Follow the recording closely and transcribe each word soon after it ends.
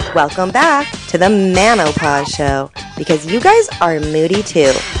Welcome back to the Manopause Show, because you guys are moody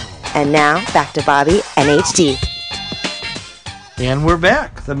too. And now, back to Bobby and HD. And we're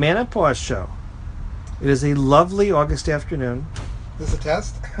back, the Manopause Show. It is a lovely August afternoon. Is this a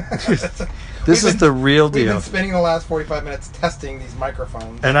test? This is the real deal. We've been spending the last 45 minutes testing these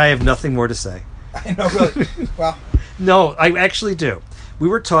microphones. And I have nothing more to say. I know, really. Well. No, I actually do. We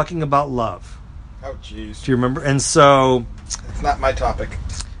were talking about love. Oh, jeez. Do you remember? And so... It's not my topic.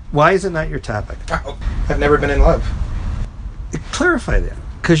 Why is it not your topic? Oh, I've never been in love. Clarify that.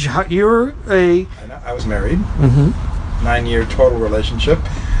 Because you're a... I know. I was married. Mm-hmm. 9-year total relationship.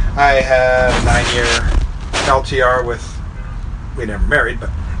 I had 9-year LTR with... We never married, but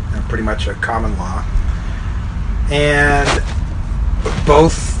pretty much a common law. And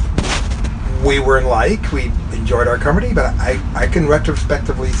both we were in like. We enjoyed our company, but I can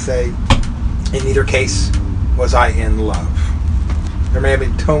retrospectively say in either case was I in love. There may have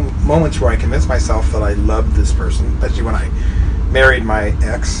been moments where I convinced myself that I loved this person, especially when I married my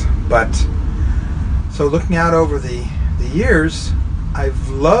ex. But so looking out over the years, I've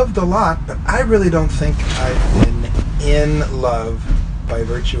loved a lot, but I really don't think I've been in love by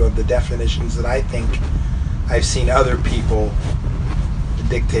virtue of the definitions that I think I've seen other people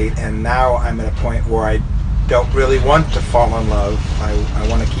dictate, and now I'm at a point where I don't really want to fall in love. I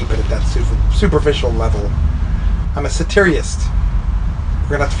want to keep it at that superficial level. I'm a satirist.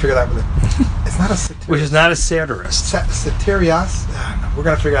 We're going to have to figure that out. It's not a satirist. Which is not a satirist. Satyrios? We're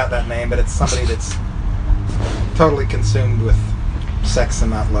going to figure out that name, but it's somebody that's totally consumed with sex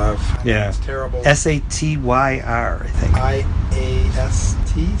and not love. Yeah. It's terrible. Satyr, I think.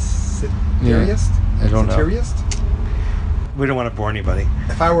 I-A-S-T? Satirist? I don't know. Satirist? We don't want to bore anybody.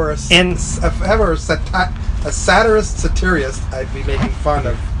 If I were a satirist satirist, I'd be making fun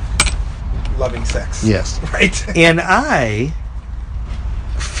of loving sex. Yes. Right? And I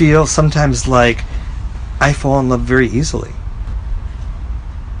feel sometimes like I fall in love very easily.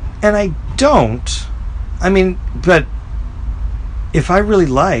 And I don't. I mean, but if I really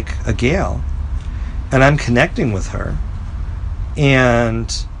like a gal and I'm connecting with her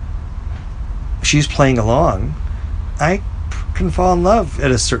and she's playing along, I can fall in love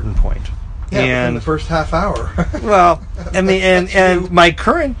at a certain point. Yeah, and in the first half hour. Well, I mean, and my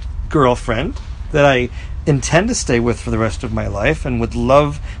current girlfriend that I intend to stay with for the rest of my life and would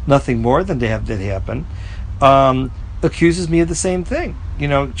love nothing more than to have that happen, accuses me of the same thing. You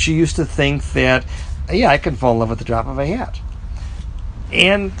know, she used to think that, yeah, I can fall in love with the drop of a hat.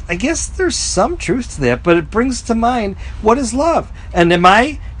 And I guess there's some truth to that, but it brings to mind, what is love? And am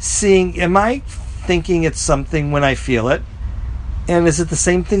I thinking it's something when I feel it? And is it the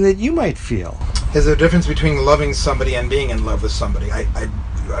same thing that you might feel? Is there a difference between loving somebody and being in love with somebody?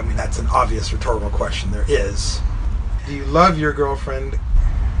 I mean, that's an obvious rhetorical question. There is. Do you love your girlfriend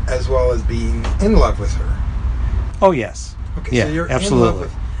as well as being in love with her? Oh, yes. Okay, yeah, so you're absolutely. in love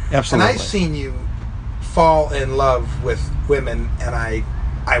with... Absolutely. And I've seen you fall in love with women, and I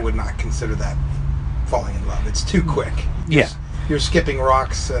would not consider that falling in love. It's too quick. Yeah. You're skipping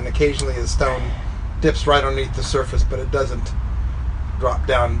rocks, and occasionally a stone dips right underneath the surface, but it doesn't drop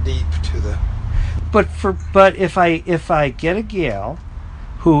down deep to the... But if I get a gal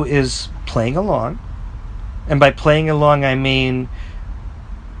who is playing along, and by playing along I mean,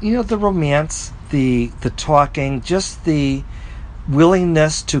 you know, the romance, the talking, just the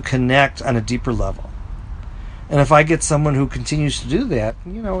willingness to connect on a deeper level. And if I get someone who continues to do that,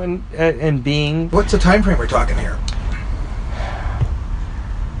 you know, and being... What's the time frame we're talking here?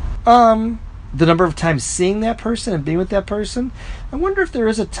 The number of times seeing that person and being with that person, I wonder if there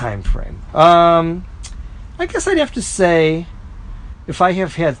is a time frame. I guess I'd have to say, if I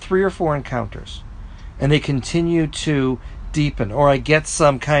have had 3 or 4 encounters, and they continue to deepen, or I get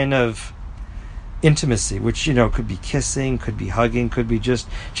some kind of intimacy, which, you know, could be kissing, could be hugging, could be just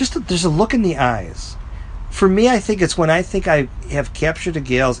there's a look in the eyes. For me, I think it's when I think I have captured a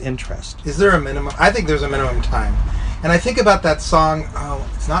gal's interest. Is there a minimum? I think there's a minimum time. And I think about that song,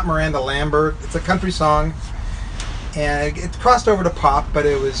 it's not Miranda Lambert, it's a country song, and it crossed over to pop, but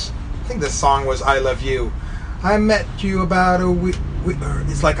I think the song was I Love You. I met you about a week,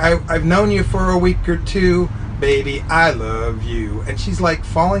 it's like, I've known you for a week or two, baby, I love you. And she's like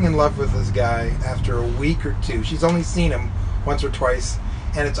falling in love with this guy after a week or two. She's only seen him once or twice,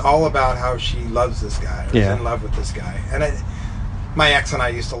 and it's all about how she loves this guy, or is in love with this guy. And my ex and I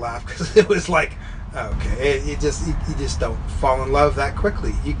used to laugh, because it was like, okay, you just don't fall in love that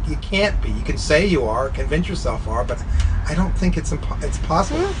quickly. You can't be. You can say you are, convince yourself are, but I don't think it's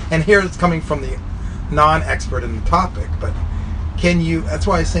possible. And here it's coming from the non-expert in the topic, but can you? That's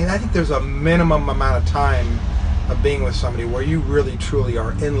why I'm saying I think there's a minimum amount of time of being with somebody where you really truly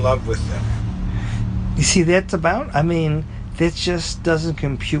are in love with them? You see, that just doesn't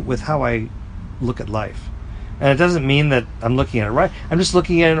compute with how I look at life. And it doesn't mean that I'm looking at it right. I'm just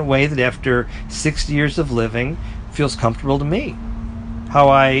looking at it in a way that after 60 years of living feels comfortable to me. How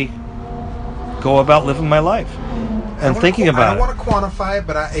I go about living my life and thinking about it. I don't want to quantify it,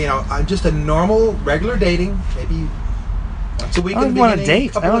 but I'm just a normal, regular dating, maybe once a week. I don't want to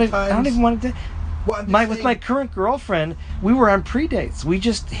date. I don't even want to date. Well, With my current girlfriend, we were on pre-dates. We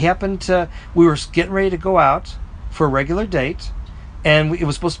just happened to, we were getting ready to go out for a regular date, and it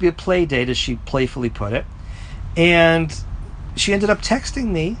was supposed to be a play date, as she playfully put it. And she ended up texting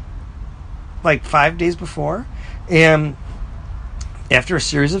me like 5 days before, and after a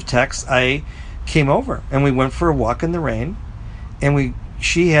series of texts, I came over and we went for a walk in the rain, and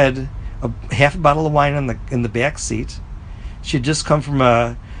she had half a bottle of wine in the back seat. She had just come from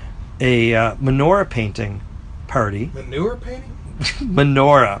a menorah painting party. Manure painting?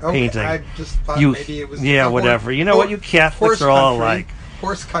 Menorah painting. I just thought maybe it was... Yeah, whatever. You know what? You Catholics are all alike.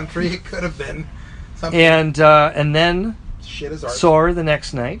 Horse country, it could have been something. And then saw her the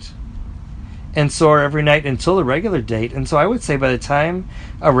next night, and saw her every night until the regular date. And so I would say by the time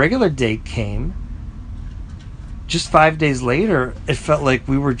a regular date came, just 5 days later, it felt like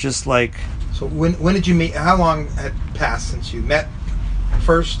we were just like... So when did you meet? How long had passed since you met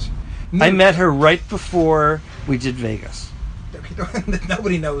first? I met her right before we did Vegas.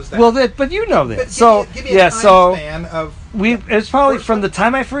 Nobody knows that. Well, but you know that. Give me a time span of... It's probably from the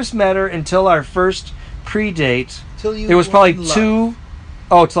time I first met her until our first pre-date. It was probably till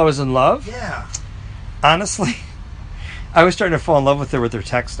I was in love? Yeah. Honestly, I was starting to fall in love with her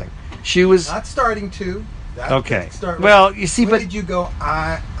texting. She was... Not starting to. Okay. Well, you see, when did you go,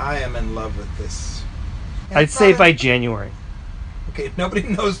 I am in love with this? And I'd say by January. Okay, nobody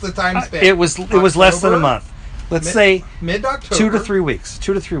knows the time span. It was less than a month. Let's say mid-October. 2 to 3 weeks.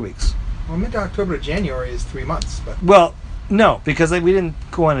 2 to 3 weeks. Well, mid-October to January is 3 months. But well, no, because we didn't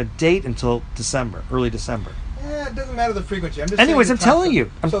go on a date until December, early December. Yeah, it doesn't matter the frequency. Anyways, I'm telling you,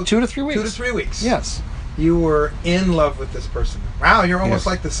 2 to 3 weeks. 2 to 3 weeks. Yes. You were in love with this person. Wow, you're almost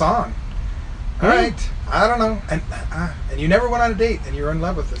like the song. All right, I don't know, and you never went on a date, and you're in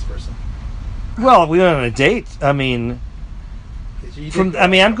love with this person. Well, we went on a date. I mean,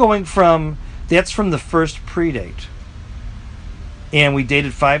 I'm going from... That's from the first pre-date. And we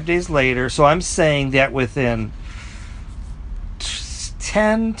dated 5 days later. So I'm saying that within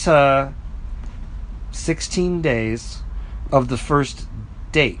 10 to 16 days of the first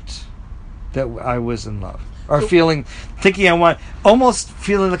date that I was in love. Or almost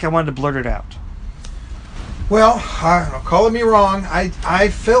feeling like I wanted to blurt it out. Well, calling me wrong. I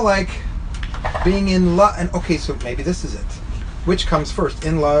feel like being in love... And okay, so maybe this is it. Which comes first,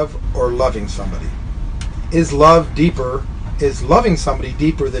 in love or loving somebody? Is loving somebody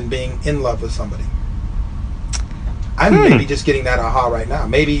deeper than being in love with somebody? I'm maybe just getting that aha right now.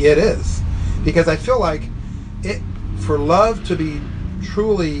 Maybe it is. Because I feel like for love to be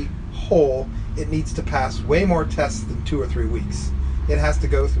truly whole, it needs to pass way more tests than 2 or 3 weeks. It has to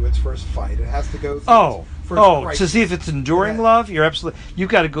go through its first fight. It has to go through its first crisis. To see if it's enduring love, you've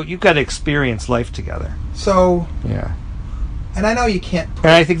got to experience life together. So yeah. And I know you can't...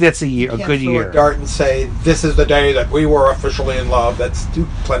 And I think that's a good year. A dart and say, this is the day that we were officially in love. That's too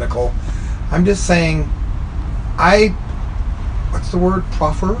clinical. I'm just saying, what's the word?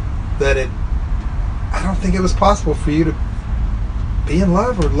 Proffer? I don't think it was possible for you to be in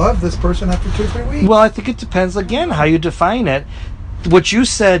love or love this person after 2 or 3 weeks. Well, I think it depends, again, how you define it. What you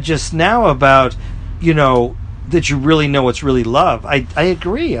said just now about, that you really know what's really love, I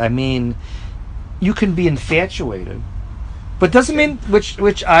agree. I mean, you can be infatuated. But doesn't mean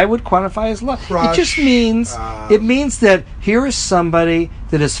which I would quantify as love. Crush, it just means it means that here is somebody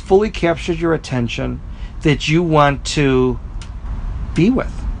that has fully captured your attention that you want to be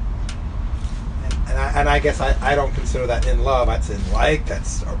with. And I guess I don't consider that in love. That's in like.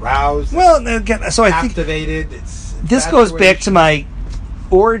 That's aroused. Well, again, so I think activated. This goes back to my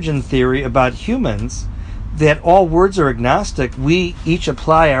origin theory about humans, that all words are agnostic. We each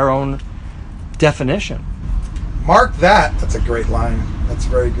apply our own definition. Mark that. That's a great line. That's a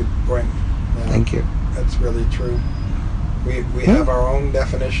very good point. Yeah, thank you. That's really true. We have our own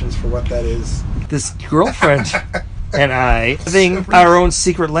definitions for what that is. This girlfriend and I having our own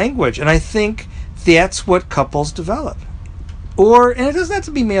secret language, and I think that's what couples develop. And it doesn't have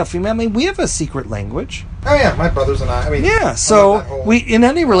to be male, female. I mean, we have a secret language. Oh yeah, my brothers and I. Yeah. So in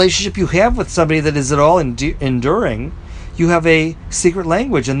any relationship you have with somebody that is at all enduring, you have a secret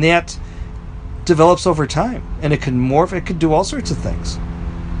language, and that develops over time, and it can morph. It could do all sorts of things.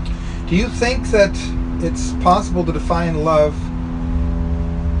 Do you think that it's possible to define love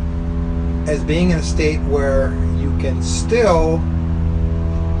as being in a state where you can still...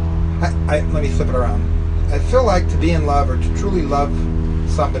 let me flip it around. I feel like to be in love or to truly love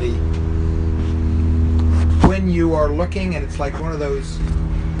somebody, when you are looking and it's like one of those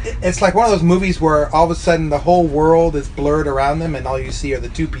movies where all of a sudden the whole world is blurred around them and all you see are the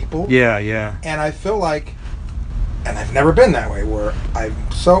two people. Yeah. And I feel like, and I've never been that way, where I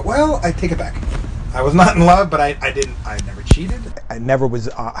take it back. I was not in love, but I never cheated. I never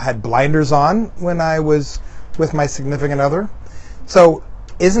had blinders on when I was with my significant other. So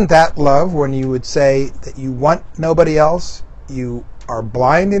isn't that love when you would say that you want nobody else, you are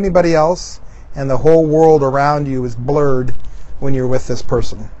blind to anybody else, and the whole world around you is blurred when you're with this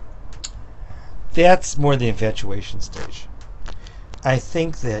person? That's more the infatuation stage. I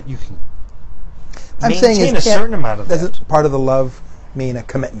think that you can maintain a certain amount of that. Does it part of the love mean a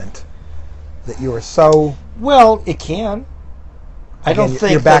commitment? That you are so... Well, it can. I don't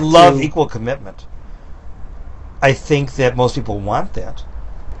think that love equal commitment. I think that most people want that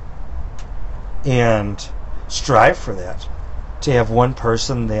and strive for that, to have one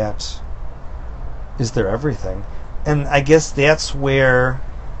person that is their everything. And I guess that's where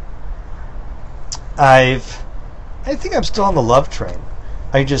I think I'm still on the love train.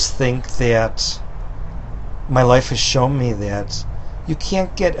 I just think that my life has shown me that you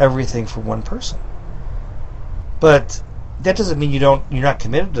can't get everything for one person. But that doesn't mean you're not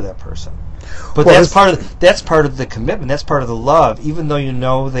committed to that person. But that's part of the commitment. That's part of the love, even though you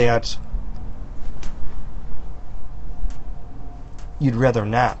know that you'd rather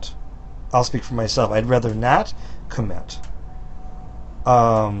not. I'll speak for myself. I'd rather not commit.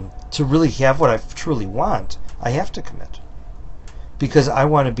 To really have what I truly want, I have to commit. Because I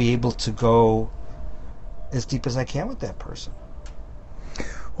want to be able to go as deep as I can with that person.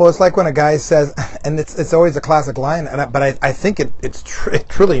 Well, it's like when a guy says, and it's always a classic line, but I think it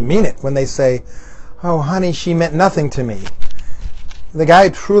truly mean it when they say, "Oh, honey, she meant nothing to me." The guy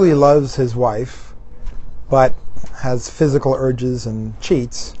truly loves his wife, but has physical urges and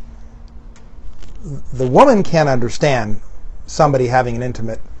cheats. The woman can't understand somebody having an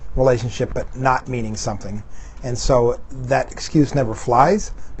intimate relationship but not meaning something, and so that excuse never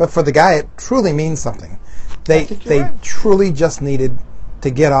flies. But for the guy, it truly means something. They right. Truly just needed to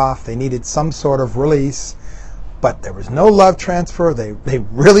get off. They needed some sort of release, but there was no love transfer. They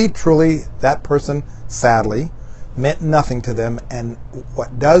really, truly, that person, sadly, meant nothing to them. And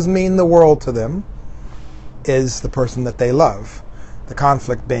what does mean the world to them is the person that they love. The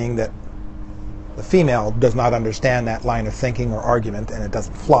conflict being that the female does not understand that line of thinking or argument, and it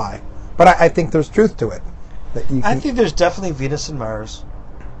doesn't fly. But I think there's truth to it. I think there's definitely Venus and Mars.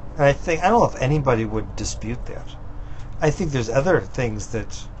 And I don't know if anybody would dispute that. I think there's other things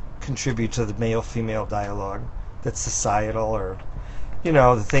that contribute to the male-female dialogue that's societal, or,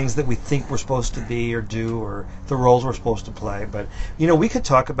 the things that we think we're supposed to be or do, or the roles we're supposed to play. But, we could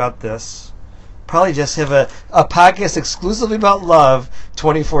talk about this. Probably just have a podcast exclusively about love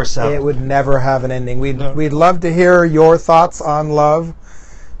 24/7. It would never have an ending. We'd love to hear your thoughts on love.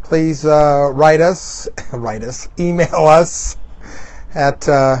 Please email us at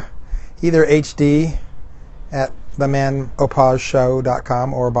either HD at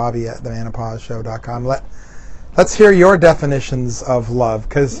themanopazshow.com or Bobby at themanopazshow.com. Let's hear your definitions of love,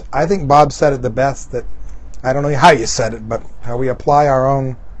 because I think Bob said it the best. That I don't know how you said it, but how we apply our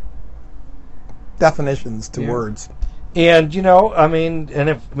own definitions to words. And and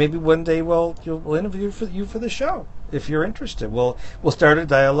if maybe one day we'll interview you for the show if you're interested. We'll start a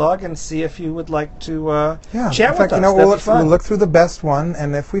dialogue and see if you would like to chat with us. We'll look through the best one,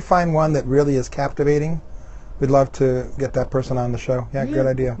 and if we find one that really is captivating, we'd love to get that person on the show. Yeah, good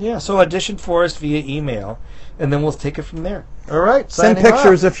idea. Yeah, so audition for us via email, and then we'll take it from there. All right, send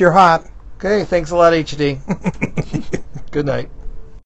pictures if you're hot. Okay, thanks a lot, HD. Good night.